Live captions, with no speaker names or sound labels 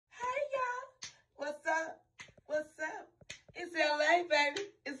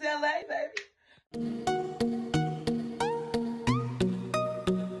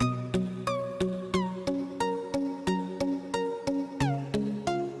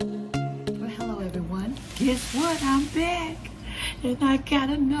guess what? I'm back. And I got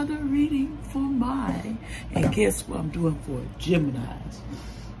another reading for mine. And guess what I'm doing for Geminis?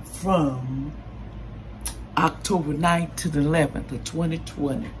 From October 9th to the 11th of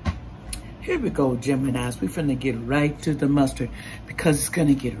 2020. Here we go, Geminis. We're finna get right to the mustard because it's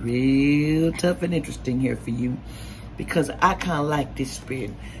gonna get real tough and interesting here for you because I kind of like this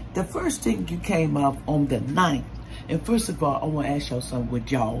spirit. The first thing you came up on the 9th. And first of all, I want to ask y'all something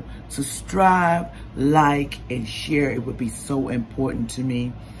with y'all. Subscribe, like, and share. It would be so important to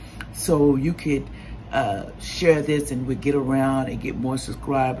me. So you could share this and we get around and get more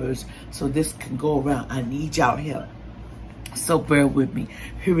subscribers. So this can go around. I need y'all help. So bear with me.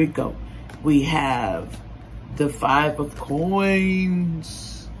 Here we go. We have the 5 of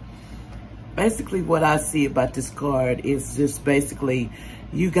Coins. Basically, what I see about this card is just basically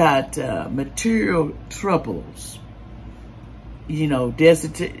you got material troubles. You know,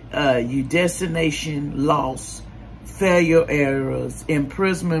 destination loss, failure errors,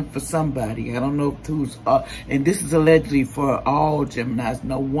 imprisonment for somebody. I don't know who's, and this is allegedly for all Geminis,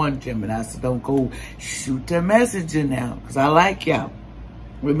 no one Gemini, so don't go shoot the messenger now, because I like y'all.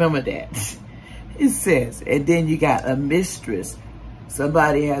 Remember that. It says, and then you got a mistress.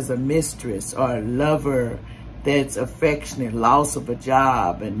 Somebody has a mistress or a lover that's affectionate, loss of a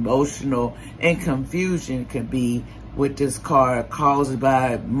job, emotional, and confusion can be with this card caused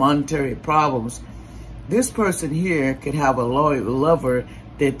by monetary problems. This person here could have a loyal lover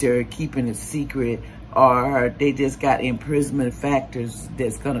that they're keeping a secret, or they just got imprisonment factors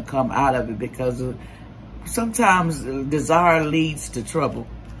that's going to come out of it because of, sometimes desire leads to trouble.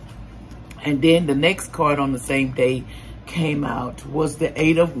 And then the next card on the same day came out was the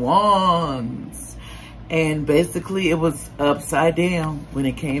 8 of Wands. And basically it was upside down when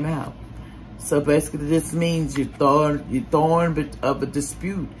it came out. So basically this means you're thorn of a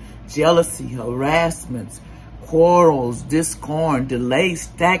dispute, jealousy, harassments, quarrels, discord, delay,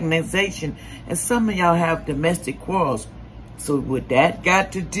 stagnation, and some of y'all have domestic quarrels. So what that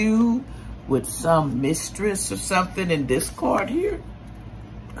got to do with some mistress or something in this card here?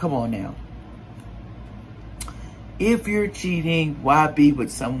 Come on now. If you're cheating, why be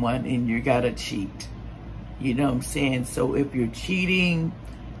with someone and you gotta cheat? You know what I'm saying? So if you're cheating,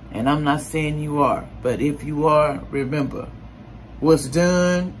 and I'm not saying you are, but if you are, remember, what's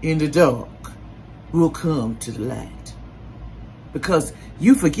done in the dark will come to the light. Because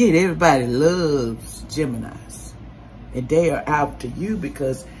you forget everybody loves Geminis. And they are after you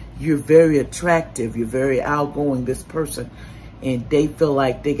because you're very attractive. You're very outgoing, this person. And they feel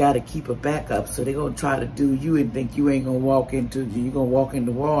like they got to keep a backup. So they're going to try to do you and think you ain't going to walk into, you're going to walk in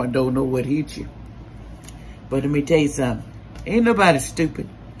the wall and don't know what hit you. But let me tell you something. Ain't nobody stupid.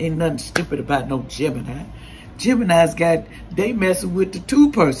 Ain't nothing stupid about no Gemini. Gemini's got, they messing with the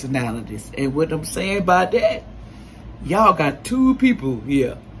 2 personalities. And what I'm saying about that, y'all got 2 people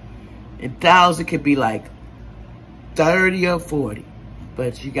here. And 1,000 could be like 30 or 40.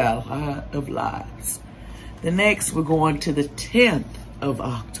 But you got a lot of lives. The next, we're going to the 10th of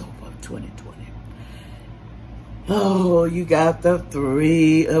October of 2020. Oh, you got the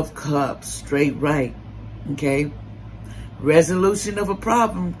 3 of Cups, straight right, okay? Resolution of a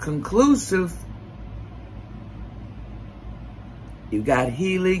problem, conclusive. You got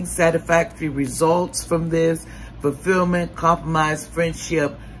healing, satisfactory results from this, fulfillment, compromise,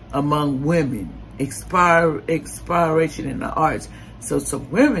 friendship among women, expiration in the arts. So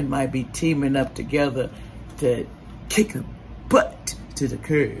some women might be teaming up together to kick a butt to the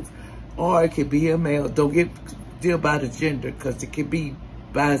curve. Or it could be a male. Don't deal by the gender because it could be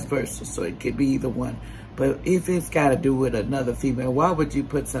vice versa. So it could be either one. But if it's got to do with another female, why would you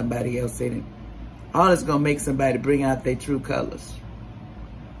put somebody else in it? All it's going to make somebody bring out their true colors.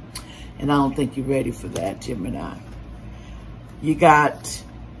 And I don't think you're ready for that, Gemini. You got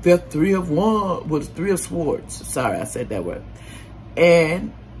the 3 of Wands, well, 3 of Swords. Sorry, I said that word.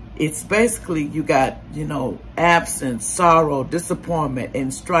 And it's basically, you got, you know, absence, sorrow, disappointment,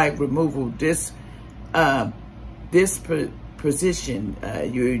 and strife removal. Position,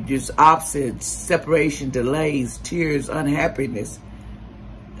 you're just opposites, separation, delays, tears, unhappiness,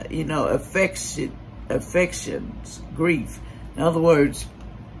 you know, affections, grief. In other words,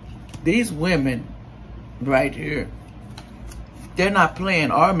 these women right here, they're not playing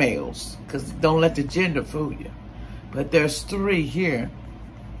our males because don't let the gender fool you. But there's 3 here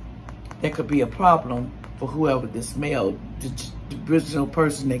that could be a problem for whoever this male, the original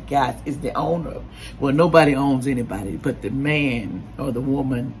person that got is the owner. Well, nobody owns anybody, but the man or the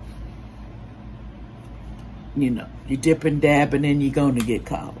woman, you know, you dip and dab and then you're going to get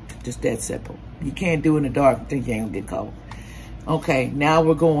caught. Just that simple. You can't do in the dark and think you ain't going to get caught. Okay, now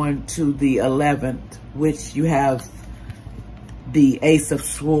we're going to the 11th, which you have the Ace of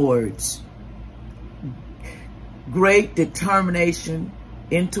Swords. Great determination,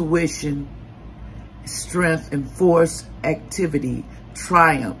 intuition, strength and force, activity,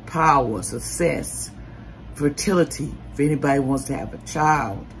 triumph, power, success, fertility, if anybody wants to have a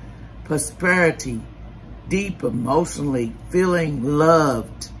child, prosperity, deep emotionally, feeling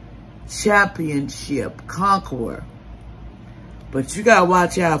loved, championship, conqueror. But you gotta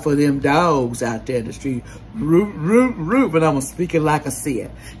watch out for them dogs out there in the street. Roof, roof, roof. And I'm speaking like I said.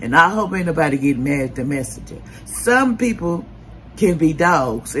 And I hope ain't nobody get mad at the messenger. Some people can be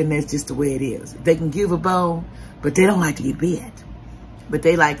dogs, and that's just the way it is. They can give a bone, but they don't like to get bit. But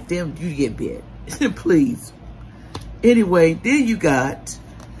they like them, you get bit. Please. Anyway, then you got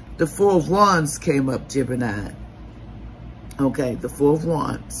the Four of Wands came up, Gemini. Okay, the Four of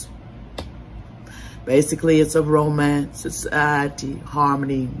Wands. Basically, it's a romance, society,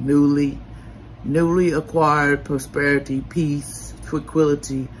 harmony, newly acquired prosperity, peace,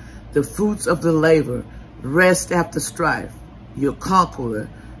 tranquility, the fruits of the labor, rest after strife, your conqueror,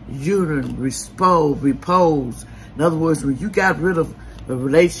 union, repose. In other words, when you got rid of a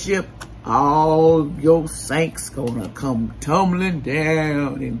relationship, all your saints gonna come tumbling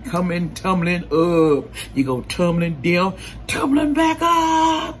down and coming tumbling up. You go tumbling down, tumbling back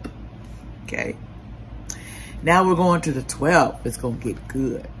up. Okay. Now we're going to the 12th. It's going to get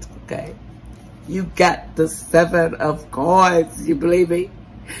good, okay? You got the 7 of Coins. You believe me?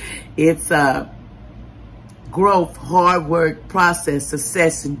 It's growth, hard work, process,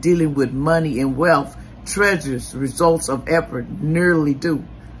 success in dealing with money and wealth, treasures, results of effort, nearly due.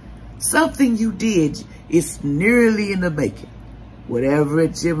 Something you did is nearly in the making. Whatever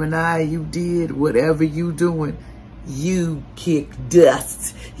Gemini you did, whatever you doing, you kick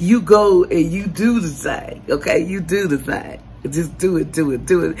dust. You go and you do the thing, okay? You do the thing. Just do it,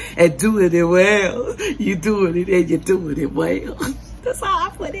 and do it well. You doing it and you're doing it well. That's how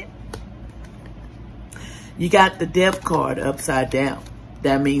I put it. You got the Death card upside down.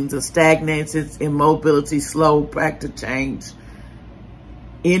 That means a stagnation, immobility, slow, practical change,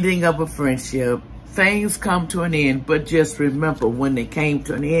 ending of a friendship. Things come to an end, but just remember, when they came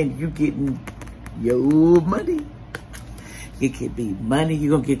to an end, you getting your money. It could be money.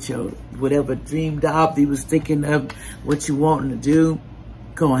 You're going to get your whatever dream job you was thinking of, what you wanting to do.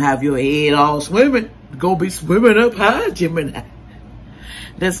 Going to have your head all swimming. Going to be swimming up high, Gemini.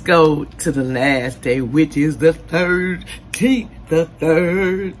 Let's go to the last day, which is the 13th. The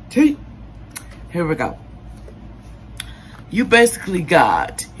 13th. Here we go. You basically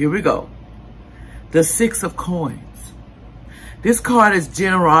got, here we go, the 6 of Coins. This card is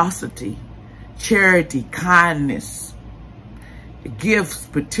generosity, charity, kindness, gifts,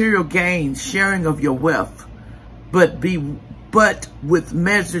 material gains, sharing of your wealth, but with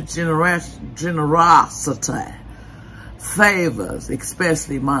measured generosity, favors,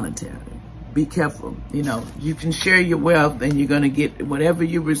 especially monetary. Be careful. You know, you can share your wealth and you're going to get whatever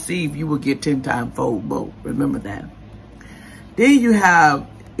you receive, you will get 10 times fold both. Remember that. Then you have,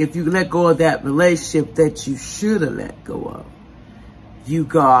 if you let go of that relationship that you should have let go of, you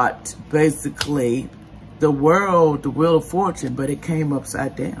got basically the world, the wheel of fortune, but it came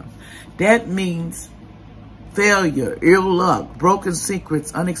upside down. That means failure, ill luck, broken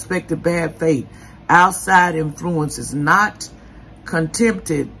secrets, unexpected bad fate, outside influences, not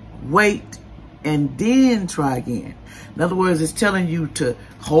contempted, wait, and then try again. In other words, it's telling you to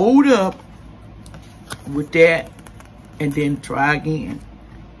hold up with that and then try again.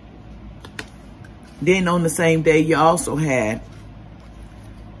 Then on the same day, you also had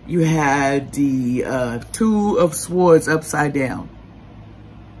the 2 of Swords upside down.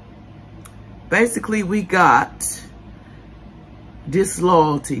 Basically, we got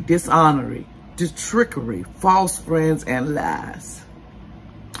disloyalty, dishonoring, trickery, false friends, and lies.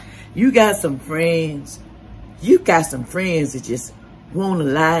 You got some friends. You got some friends that just want to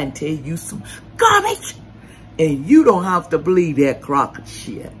lie and tell you some garbage. And you don't have to believe that crock of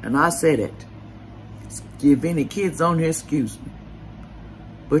shit. And I said it. If any kids on here, excuse me.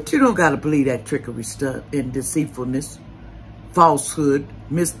 But you don't got to believe that trickery stuff and deceitfulness, falsehood,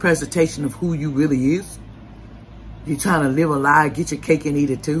 mispresentation of who you really is. You're trying to live a lie, get your cake and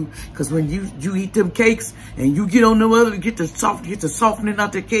eat it too. Because when you eat them cakes and you get on them other, get the softening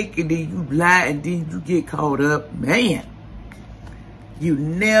out the cake, and then you lie and then you get caught up. Man, you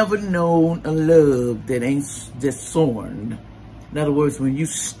never known a love that ain't discerned. In other words, when you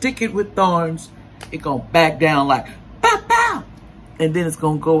stick it with thorns, it gonna back down like, pow, pow. And then it's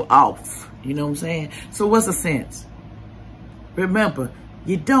gonna go off. You know what I'm saying? So what's the sense? Remember,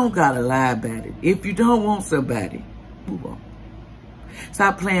 you don't gotta lie about it. If you don't want somebody, move on.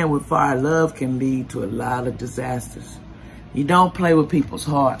 Stop playing with fire. Love can lead to a lot of disasters. You don't play with people's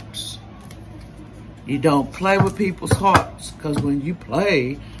hearts. You don't play with people's hearts, because when you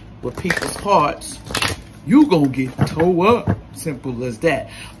play with people's hearts, you gonna get tore up. Simple as that.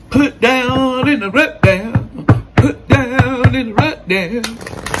 Put down in the rut down. Put down in the rut down.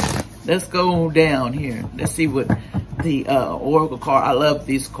 Let's go down here. Let's see what the Oracle card. I love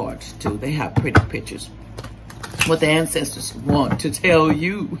these cards too. They have pretty pictures. What the ancestors want to tell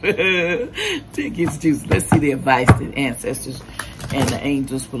you. Take his juice. Let's see the advice that ancestors and the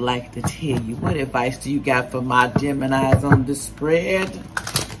angels would like to tell you. What advice do you got for my Geminis on the spread?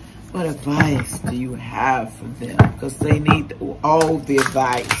 What advice do you have for them? Because they need all the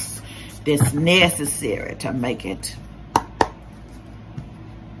advice that's necessary to make it.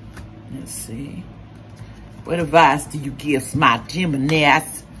 Let's see. What advice do you give my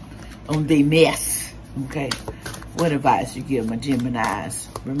Geminis on their mess? Okay. What advice you give my Geminis?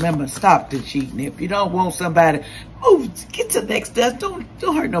 Remember, stop the cheating. If you don't want somebody, get to the next step. Don't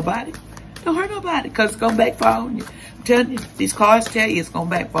hurt nobody. Don't hurt nobody, because it's going to backfire on you. I'm telling you, these cards tell you it's going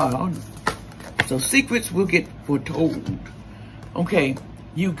to backfire on you. So secrets will get foretold. Okay,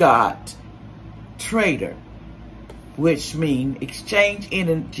 you got trader, which means exchange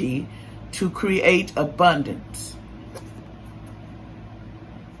energy to create abundance.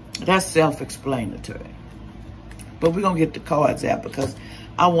 That's self-explanatory. But we're going to get the cards out, because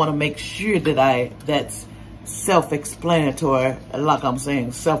I want to make sure that that's self-explanatory. Like I'm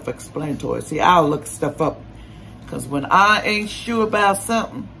saying, self-explanatory. See, I'll look stuff up, because when I ain't sure about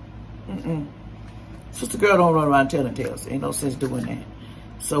something, sister girl don't run around telling tales. Ain't no sense doing that.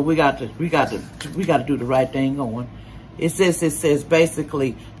 So we got to do the right thing on. It says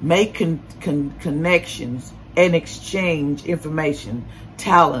basically make connections and exchange information,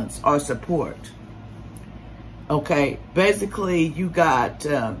 talents, or support. Okay, basically you got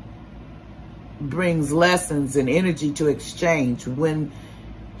brings lessons and energy to exchange. When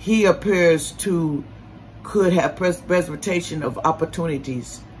he appears to could have presentation of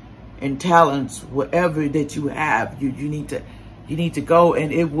opportunities and talents, whatever that you have, you need to go,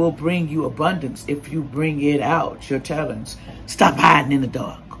 and it will bring you abundance if you bring it out, your talents. Stop hiding in the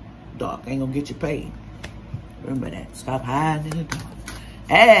dark. Dark ain't gonna get you paid. Remember that. Stop hiding in the dark.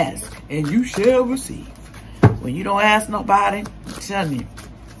 Ask, and you shall receive. When you don't ask nobody, I'm telling you,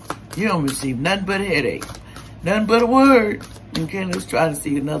 you don't receive nothing but a headache. Nothing but a word. Okay, let's try to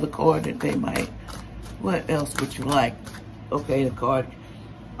see another card that they might. What else would you like? Okay, the card.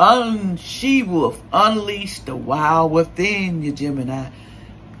 She-wolf, unleash the wild within you, Gemini.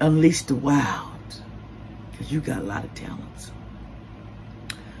 Unleash the wild. Because you got a lot of talents.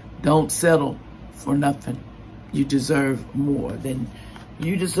 Don't settle for nothing. You deserve more than,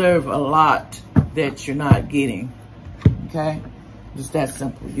 you deserve a lot that you're not getting. Okay? Just that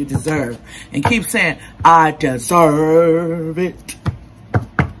simple. You deserve. And keep saying, I deserve it.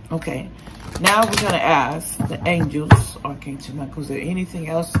 Okay. Now we're going to ask the angels, Archangel Michael, is there anything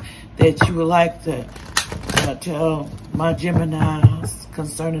else that you would like to tell my Geminis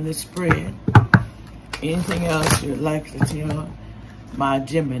concerning this spread? Anything else you would like to tell my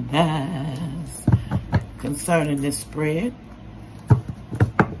Geminis concerning this spread?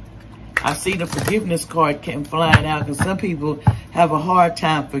 I see the forgiveness card came flying out, because some people have a hard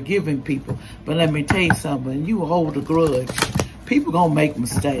time forgiving people. But let me tell you something. You hold a grudge. People going to make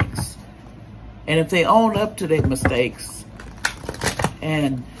mistakes. And if they own up to their mistakes,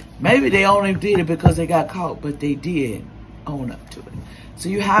 and maybe they only did it because they got caught, but they did own up to it. So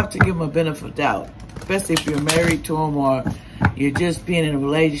you have to give them a benefit of doubt, especially if you're married to them or you're just being in a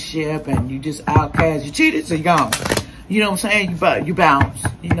relationship and you just outcast. You cheated, so you're gone. You know what I'm saying? You bounce.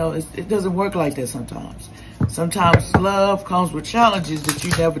 You know, it doesn't work like that sometimes. Sometimes love comes with challenges that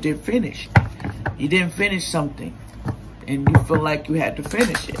you never did finish. You didn't finish something, and you feel like you had to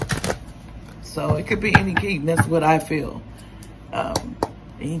finish it. So it could be any key. That's what I feel.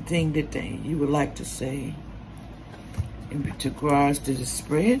 Anything that you would like to say in regards to the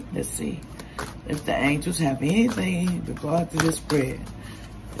spread? Let's see if the angels have anything in regards to the spread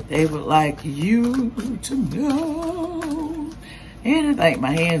that they would like you to know. And I think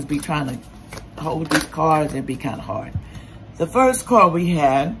my hands be trying to hold these cards and be kind of hard. The first card we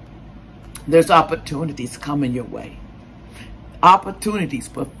had, there's opportunities coming your way. Opportunities,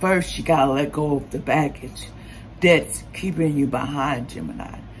 but first you gotta let go of the baggage that's keeping you behind,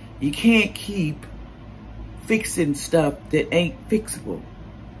 Gemini. You can't keep fixing stuff that ain't fixable.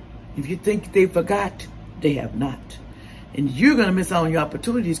 If you think they forgot, they have not. And you're gonna miss out on your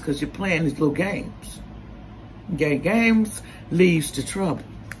opportunities because you're playing these little games. Okay, games leads to trouble.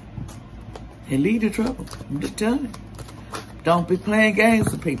 They lead to trouble, I'm just telling you. Don't be playing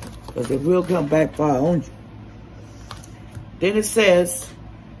games with people, because it will come backfire on you. Then it says,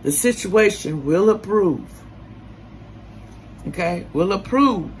 the situation will improve. Okay? Will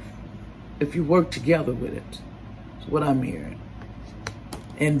improve if you work together with it. That's what I'm hearing.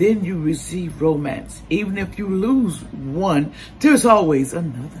 And then you receive romance. Even if you lose one, there's always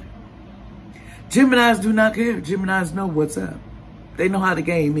another. Geminis do not care. Geminis know what's up. They know how the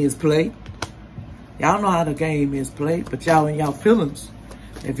game is played. Y'all know how the game is played, but y'all in y'all feelings.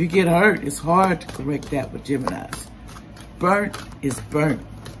 If you get hurt, it's hard to correct that with Geminis. Burnt is burnt.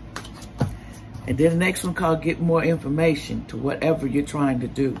 And then the next one called get more information to whatever you're trying to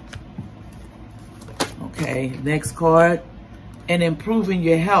do. Okay, next card. And improving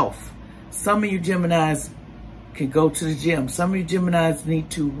your health. Some of you Geminis can go to the gym. Some of you Geminis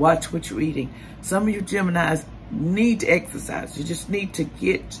need to watch what you're eating. Some of you Geminis need to exercise. You just need to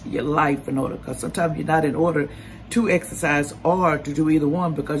get your life in order, because sometimes you're not in order to exercise or to do either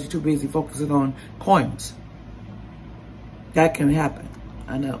one because you're too busy focusing on coins. That can happen.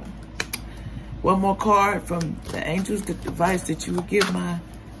 I know. One more card from the angels, the advice that you would give my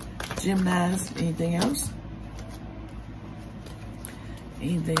Geminis. Anything else?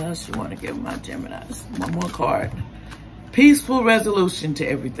 Anything else you want to give my Geminis? One more card. Peaceful resolution to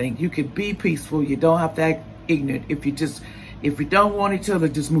everything. You can be peaceful. You don't have to act ignorant. If you don't want each other,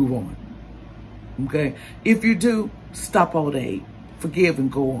 just move on. Okay? If you do, stop all the hate. Forgive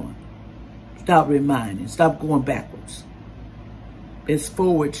and go on. Stop reminding. Stop going backwards. It's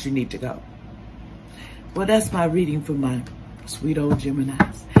forwards you need to go. Well, that's my reading for my sweet old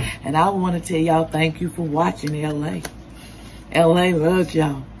Geminis. And I want to tell y'all thank you for watching LA. LA loves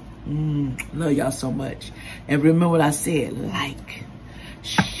y'all. Love y'all so much. And remember what I said, like,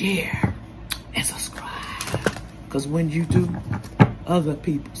 share, and subscribe. Because when you do, other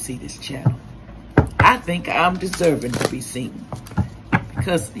people see this channel. I think I'm deserving to be seen.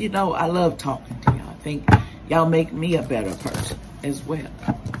 Because, you know, I love talking to y'all. I think y'all make me a better person as well.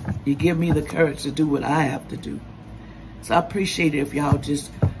 You give me the courage to do what I have to do. So I appreciate it if y'all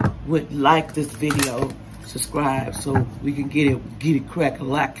just would like this video, subscribe, so we can get it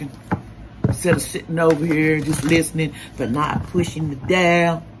crack-a-lacking. Instead of sitting over here just listening, but not pushing the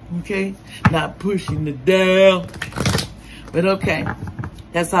dial, okay? Not pushing the dial. But okay,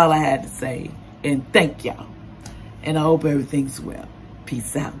 that's all I had to say. And thank y'all. And I hope everything's well.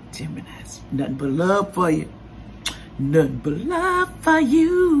 Peace out, Geminis. Nothing but love for you. Nothing but love for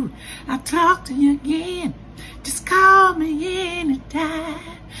you. I'll talk to you again. Just call me anytime.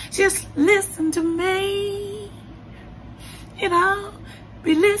 Just listen to me. You know,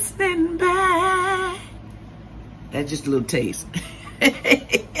 be listening back. That's just a little taste.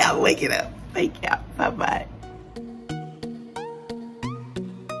 I'll wake it up. Thank y'all. Bye-bye.